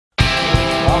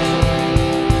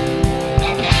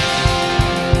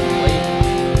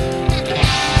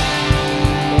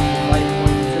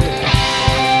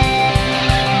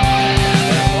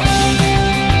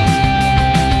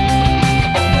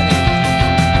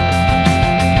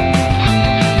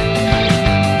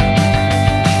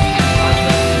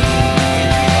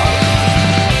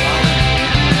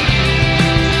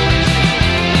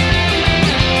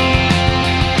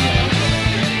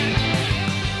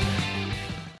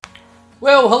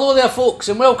Well, hello there folks,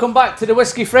 and welcome back to the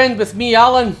Whisky Friend with me,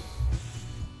 Alan.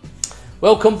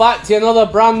 Welcome back to another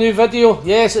brand new video.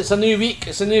 Yes, it's a new week,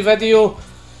 it's a new video.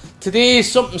 Today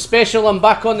is something special. I'm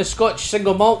back on the Scotch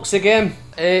single malts again.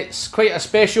 It's quite a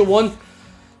special one.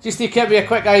 Just to give you a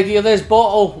quick idea, this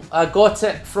bottle, I got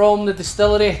it from the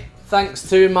distillery thanks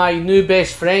to my new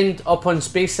best friend up on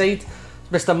Speyside,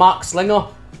 Mr. Mark Slinger.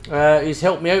 He's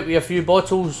helped me out with a few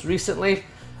bottles recently,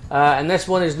 and this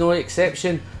one is no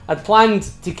exception. I'd planned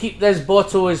to keep this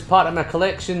bottle as part of my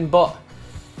collection, but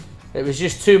it was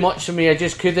just too much for me. I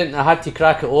just couldn't. I had to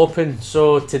crack it open.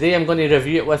 So today I'm going to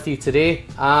review it with you today,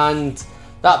 and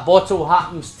that bottle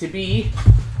happens to be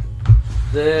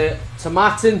the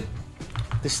TOMATIN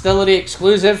Distillery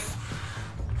exclusive.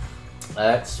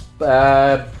 It's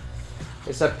a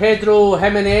Pedro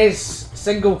Jimenez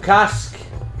single cask.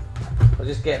 I'll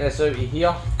just get this out of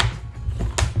here,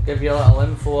 give you a little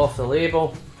info off the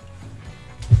label.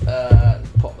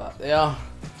 Pop that there.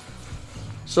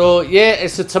 So yeah,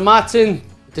 it's a TOMATIN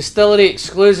Distillery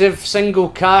exclusive single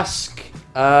cask,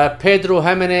 Pedro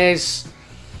Jimenez.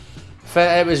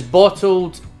 It was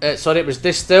it was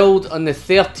distilled on the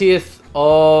 30th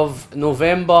of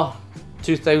November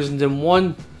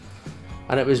 2001,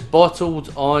 and it was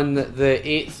bottled on the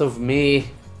 8th of May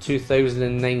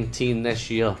 2019 this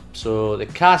year. So the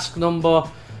cask number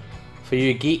for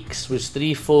you geeks was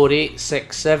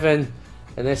 34867,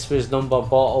 and this was number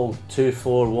bottle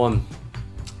 241.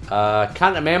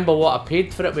 Can't remember what I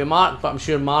paid for it with Mark, but I'm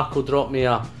sure Mark will drop me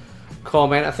a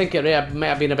comment. I think it might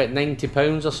have been about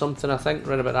 £90 or something, I think,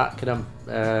 around about that kind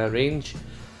of range.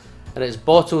 And it's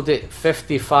bottled at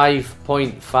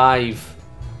 55.5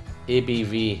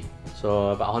 ABV,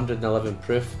 so about 111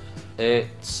 proof.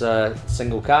 It's a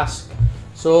single cask.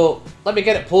 So let me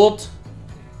get it poured.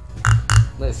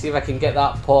 Let's see if I can get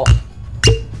that pop.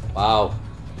 Wow.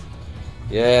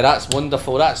 Yeah, that's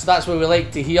wonderful. That's what we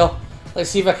like to hear.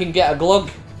 Let's see if I can get a glug.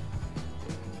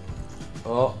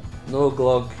 Oh, no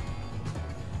glug.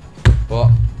 But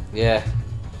yeah.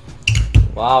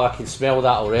 Wow, I can smell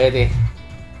that already.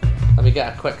 Let me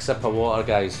get a quick sip of water,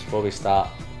 guys, before we start.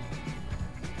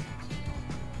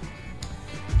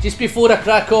 Just before I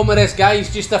crack on with this,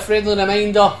 guys, just a friendly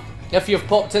reminder. If you've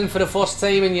popped in for the first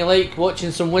time and you like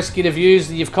watching some whiskey reviews,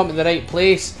 then you've come to the right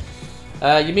place.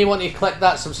 You may want to click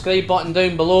that subscribe button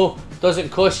down below. Doesn't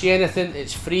cost you anything,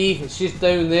 it's free, it's just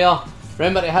down there.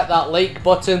 Remember to hit that like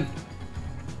button,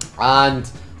 and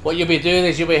what you'll be doing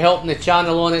is you'll be helping the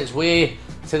channel on its way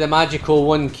to the magical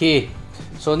 1K.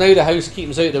 So now the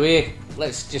housekeeping's out of the way,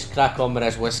 let's just crack on with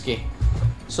this whiskey.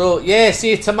 So yeah,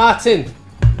 see TOMATIN.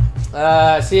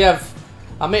 I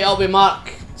met up with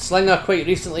Mark Slinger quite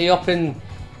recently up in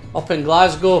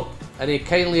Glasgow, and he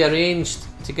kindly arranged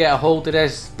to get a hold of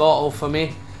this bottle for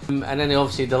me, and then he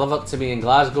obviously delivered to me in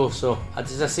Glasgow. So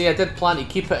as I say, I did plan to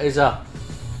keep it as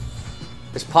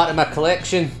part of my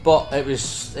collection, but it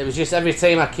was just every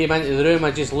time I came into the room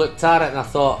I just looked at it and I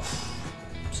thought.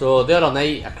 So the other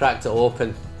night I cracked it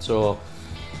open, so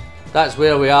that's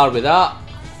where we are with that.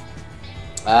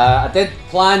 I did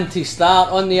plan to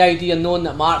start on the idea knowing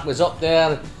that Mark was up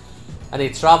there and he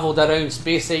travelled around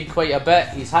Speyside quite a bit.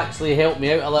 He's actually helped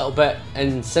me out a little bit,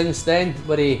 and since then,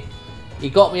 where he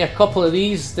got me a couple of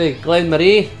these, the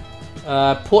Glenmorangie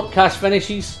port cask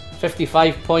finishes,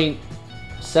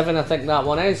 55.7 I think that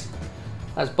one is.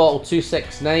 That's bottle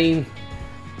 269.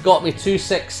 Got me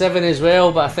 267 as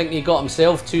well, but I think he got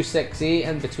himself 268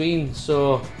 in between.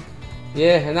 So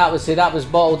yeah, and that was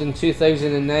bottled in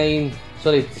 2009.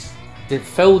 Sorry,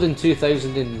 filled in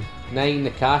 2009,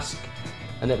 the cask,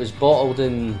 and it was bottled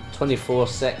in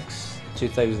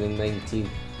 24/6/2019.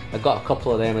 I got a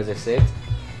couple of them, as I said.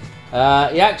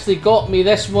 He actually got me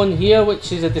this one here,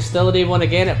 which is a distillery one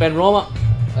again at Benromach.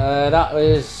 That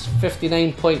was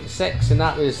 59.6, and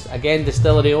that was again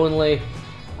distillery only,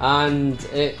 and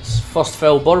it's first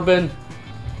fill bourbon,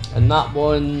 and that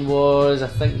one was, I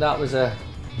think that was a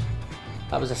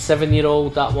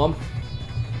 7-year-old, that one.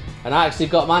 And I actually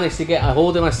managed to get a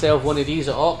hold of myself one of these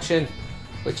at auction,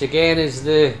 which again is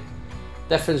the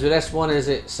difference with this one, is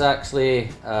it's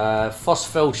actually first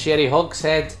fill sherry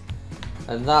hogshead,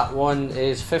 and that one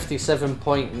is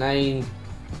 57.9,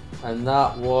 and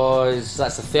that's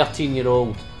a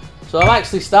 13-year-old. So I've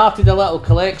actually started a little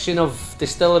collection of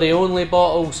distillery only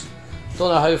bottles.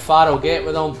 Don't know how far I'll get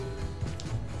with them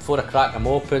before I crack them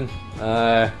open.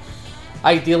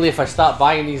 Ideally, if I start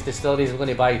buying these distilleries, I'm going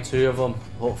to buy 2 of them.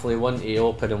 Hopefully one to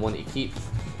open and one to keep.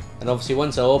 And obviously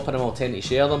once I open them, I'll tend to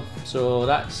share them. So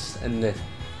that's in the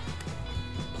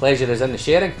pleasure is in the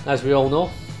sharing, as we all know.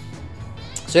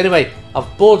 So anyway,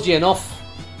 I've bored you enough.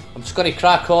 I'm just going to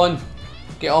crack on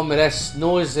get on with this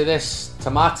nose of this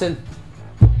tomatin.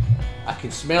 I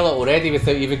can smell it already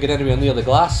without even getting anywhere near the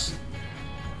glass.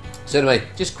 So anyway,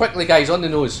 just quickly guys, on the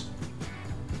nose.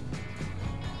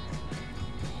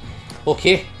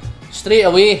 Okay, straight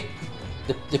away,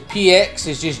 the PX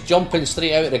is just jumping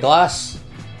straight out of the glass.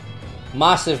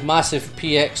 Massive, massive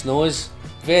PX nose.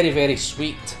 Very, very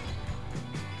sweet.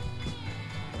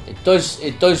 It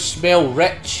does smell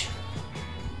rich.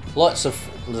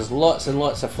 There's lots and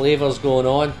lots of flavours going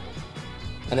on.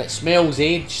 And it smells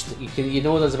aged. You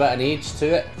know there's a bit of an age to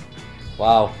it.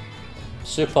 Wow.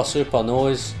 Super, super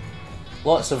nose.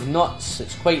 Lots of nuts.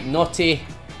 It's quite nutty.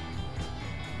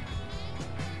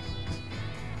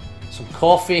 Some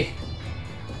coffee.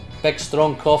 Big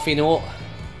strong coffee note.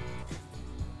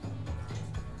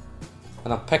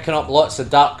 And I'm picking up lots of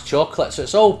dark chocolate. So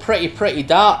it's all pretty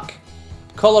dark.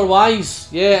 Colour wise,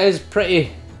 yeah, it is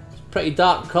pretty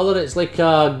dark colour. It's like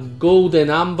a golden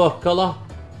amber colour.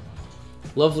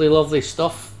 Lovely, lovely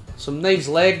stuff. Some nice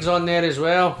legs on there as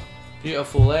well.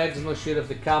 Beautiful legs. I'm not sure if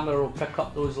the camera will pick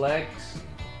up those legs,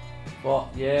 but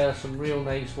yeah, some real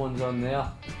nice ones on there.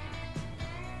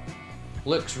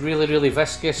 Looks really, really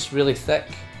viscous, really thick.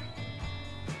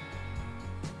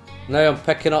 Now I'm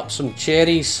picking up some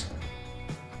cherries,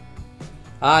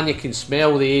 and you can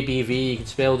smell the ABV. You can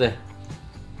smell the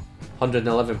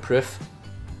 111 proof.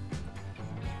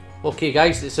 Okay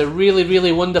guys, it's a really,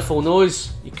 really wonderful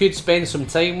nose. You could spend some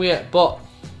time with it, but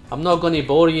I'm not going to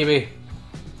bore you with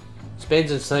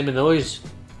spending some time with the nose.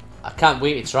 I can't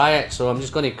wait to try it, so I'm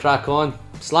just going to crack on.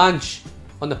 Slange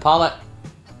on the palate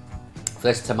for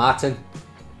this tomatin.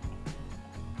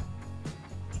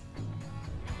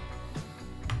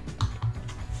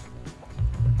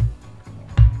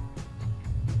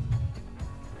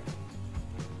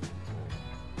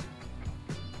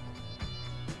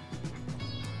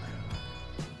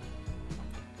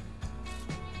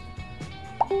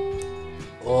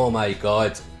 Oh my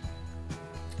god.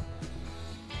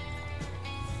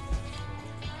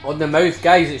 On the mouth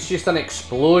guys, it's just an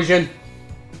explosion.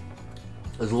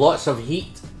 There's lots of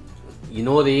heat. You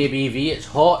know the ABV, it's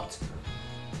hot.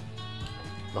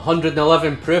 The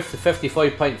 111 proof, the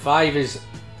 55.5 is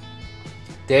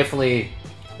definitely,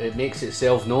 it makes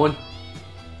itself known.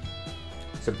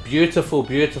 It's a beautiful,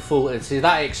 beautiful, see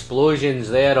that explosion's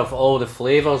there of all the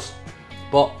flavours,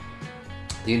 but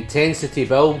the intensity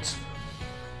builds.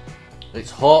 It's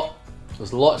hot,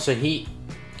 there's lots of heat,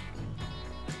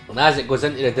 and as it goes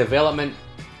into the development,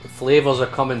 the flavours are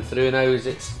coming through now.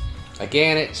 It's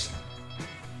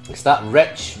that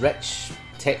rich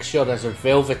texture. There's a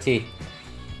velvety,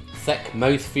 thick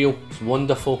mouthfeel. It's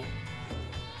wonderful.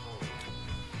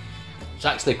 It's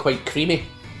actually quite creamy.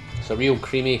 It's a real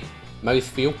creamy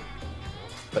mouthfeel.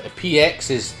 But the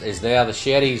PX is there. The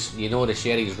sherries, you know the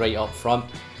sherries right up front.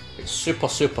 It's super,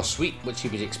 super sweet, which you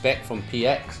would expect from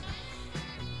PX.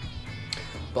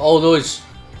 But all those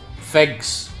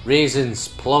figs, raisins,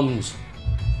 plums,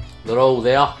 they're all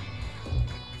there.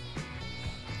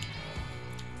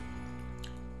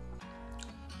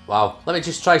 Wow, let me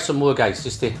just try some more guys,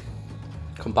 just to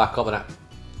come back up on it.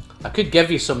 I could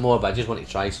give you some more, but I just want to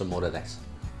try some more of this.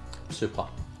 Super.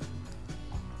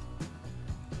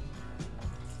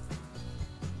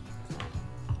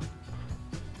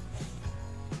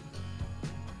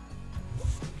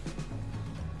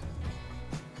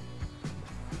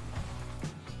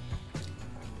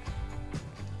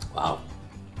 Wow.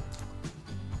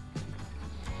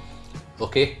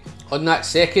 Okay, on that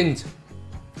second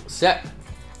sip,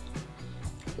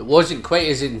 it wasn't quite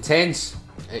as intense.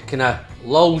 It kind of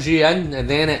lulls you in and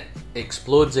then it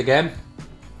explodes again.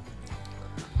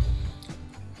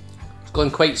 It's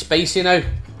gone quite spicy now,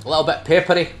 a little bit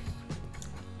peppery.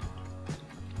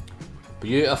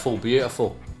 Beautiful,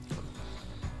 beautiful.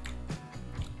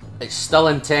 It's still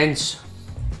intense.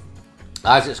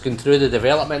 As it's gone through the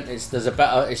development, it's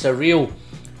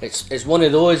one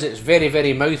of those, it's very,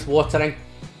 very mouth watering,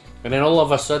 and then all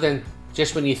of a sudden,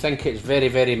 just when you think it's very,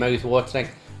 very mouth watering,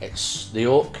 it's the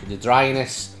oak, the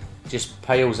dryness just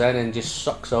piles in and just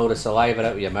sucks all the saliva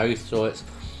out of your mouth. So it's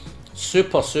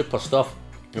super, super stuff.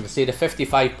 And I say the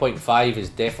 55.5 is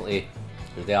definitely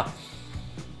there.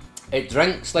 It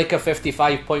drinks like a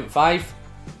 55.5.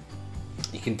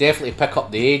 You can definitely pick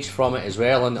up the age from it as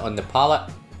well on the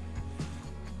palate.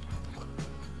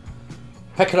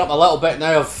 Picking up a little bit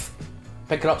now of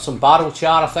picking up some barrel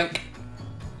char, I think.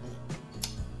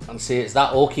 And see, it's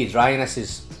that oaky dryness,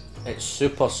 it's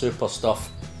super, super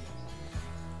stuff.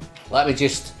 Let me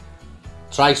just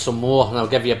try some more and I'll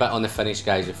give you a bit on the finish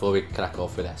guys before we crack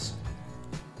off with this.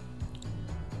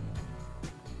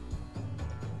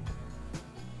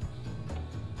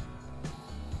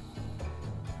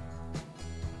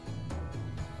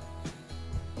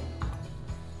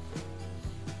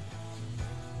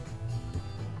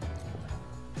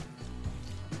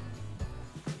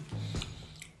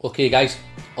 Okay guys,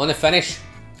 on the finish,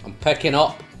 I'm picking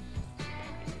up,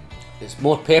 it's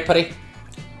more peppery,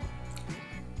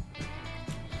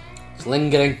 it's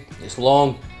lingering, it's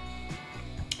long,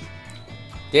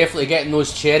 definitely getting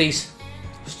those cherries.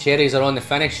 Those cherries are on the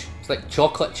finish, it's like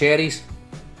chocolate cherries,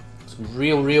 some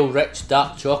real rich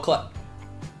dark chocolate,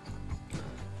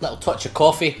 little touch of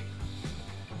coffee,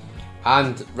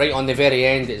 and right on the very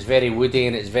end it's very woody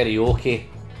and it's very oaky.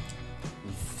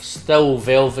 Still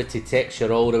velvety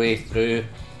texture all the way through,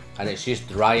 and it's just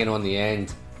drying on the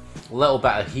end. A little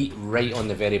bit of heat right on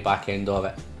the very back end of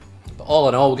it. But all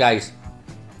in all guys,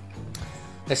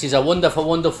 this is a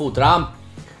wonderful dram.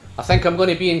 I think I'm going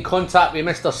to be in contact with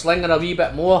Mr. Slinger a wee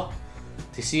bit more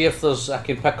to see if I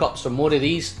can pick up some more of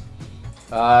these.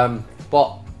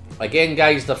 But again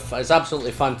guys, it's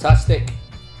absolutely fantastic.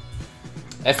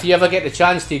 If you ever get the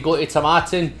chance to go to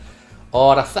Tomatin,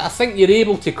 or I think you're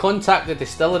able to contact the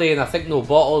distillery, and I think they'll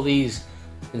bottle these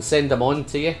and send them on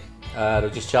to you. They'll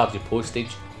just charge you postage.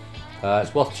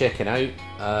 It's worth checking out.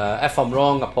 If I'm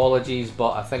wrong, apologies,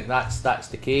 but I think that's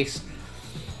the case.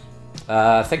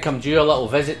 I think I'm due a little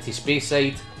visit to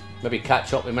Speyside, maybe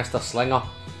catch up with Mr. Slinger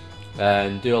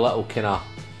and do a little kind of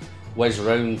whiz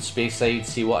round Speyside,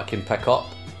 see what I can pick up.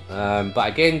 But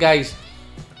again guys,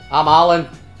 I'm Alan.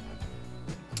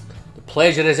 The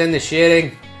pleasure is in the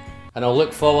sharing, and I'll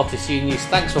look forward to seeing you.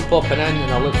 Thanks for popping in,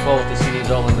 and I'll look forward to seeing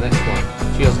you all in the next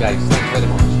one. Cheers guys, thanks very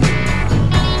much.